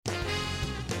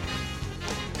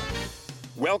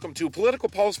Welcome to Political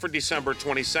Pulse for December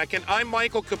 22nd. I'm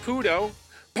Michael Caputo,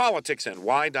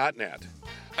 politicsny.net.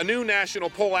 A new national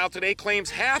poll out today claims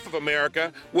half of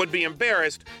America would be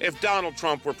embarrassed if Donald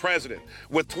Trump were president.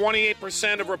 With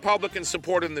 28% of Republicans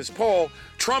supporting this poll,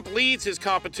 Trump leads his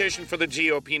competition for the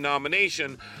GOP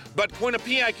nomination. But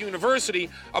Quinnipiac University,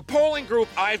 a polling group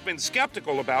I've been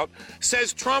skeptical about,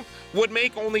 says Trump would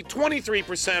make only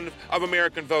 23% of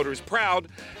American voters proud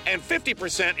and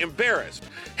 50% embarrassed.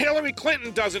 Hillary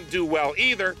Clinton doesn't do well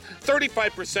either.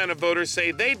 35% of voters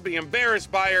say they'd be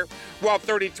embarrassed by her, while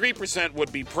 33%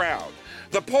 would be proud.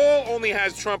 The poll only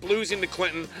has Trump losing to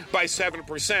Clinton by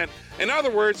 7%. In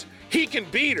other words, he can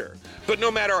beat her. But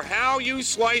no matter how you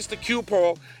slice the Q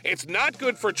poll, it's not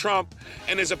good for Trump,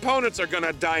 and his opponents are going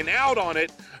to dine out on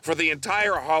it for the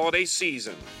entire holiday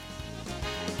season.